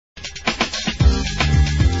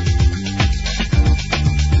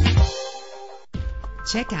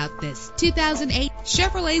Check out this 2008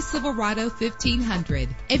 Chevrolet Silverado 1500.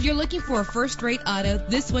 If you're looking for a first-rate auto,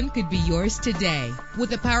 this one could be yours today.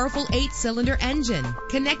 With a powerful 8-cylinder engine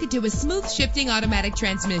connected to a smooth shifting automatic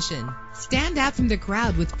transmission. Stand out from the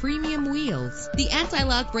crowd with premium wheels. The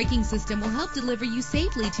anti-lock braking system will help deliver you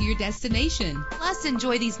safely to your destination. Plus,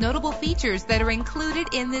 enjoy these notable features that are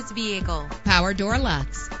included in this vehicle: power door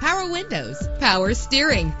locks, power windows, power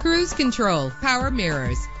steering, cruise control, power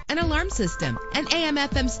mirrors, an alarm system, an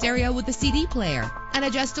AM/FM stereo with a CD player, an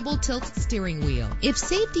adjustable tilt steering wheel. If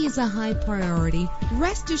safety is a high priority,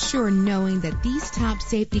 rest assured knowing that these top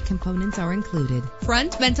safety components are included: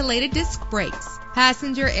 front ventilated disc brakes,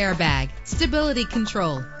 passenger airbag, stability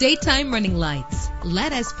control, daytime running lights.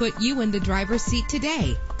 Let us put you in the driver's seat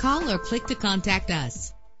today. Call or click to contact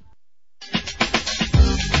us.